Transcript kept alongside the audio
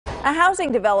A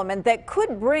housing development that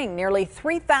could bring nearly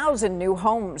 3,000 new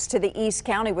homes to the East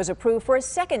County was approved for a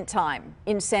second time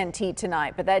in Santee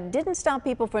tonight, but that didn't stop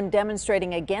people from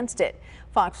demonstrating against it.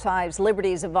 Fox 5's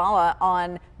Liberty Zavala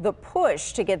on the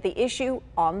push to get the issue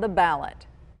on the ballot.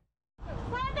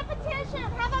 Sign the petition,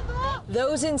 have a vote.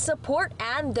 Those in support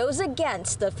and those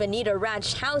against the Fanita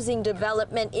Ranch housing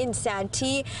development in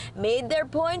Santee made their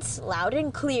points loud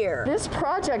and clear. This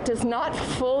project does not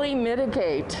fully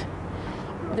mitigate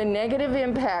the negative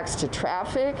impacts to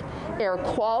traffic, air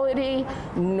quality,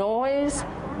 noise,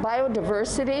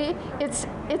 biodiversity.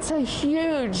 It's a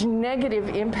huge negative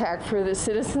impact for the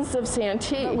citizens of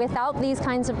Santee. Without these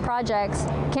kinds of projects,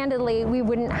 candidly, we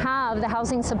wouldn't have the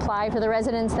housing supply for the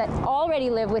residents that already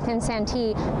live within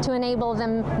Santee to enable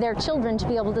their children to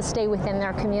be able to stay within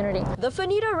their community. The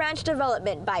Fanita Ranch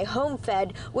development by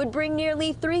HomeFed would bring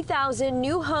nearly 3,000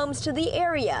 new homes to the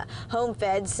area.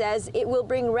 HomeFed says it will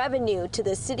bring revenue to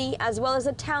the city as well as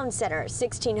a town center,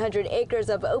 1,600 acres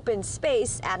of open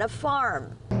space and a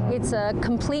farm. It's a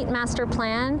complete master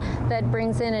plan that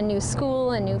brings in a new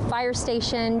school, a new fire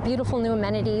station, beautiful new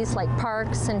amenities like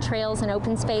parks and trails and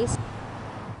open space.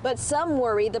 But some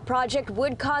worry the project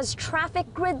would cause traffic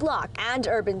gridlock and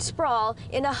urban sprawl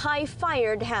in a high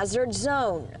fire hazard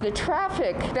zone. The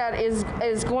traffic that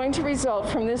is going to result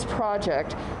from this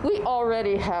project, we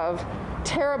already have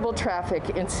terrible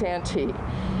traffic in Santee.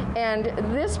 And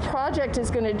this project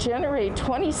is going to generate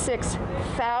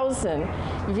 26,000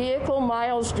 vehicle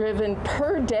miles driven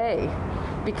per day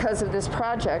because of this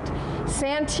project.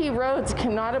 Santee roads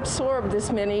cannot absorb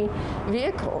this many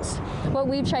vehicles. What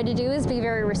we've tried to do is be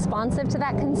very responsive to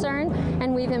that concern,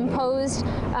 and we've imposed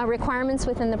requirements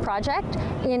within the project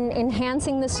in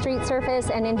enhancing the street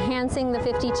surface and enhancing the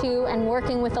 52 and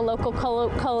working with the local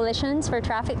coalitions for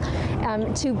traffic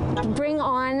to bring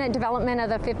on development of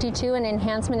the 52 and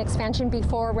enhancement expansion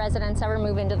before residents ever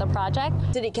move into the project.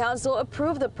 City Council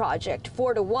approved the project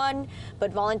 4-1,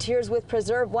 but volunteers with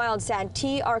Preserve Wild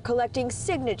Santee are collecting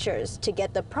signatures to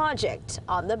get the project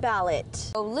on the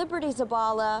ballot. Liberty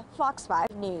Zavala, Fox 5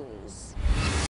 News.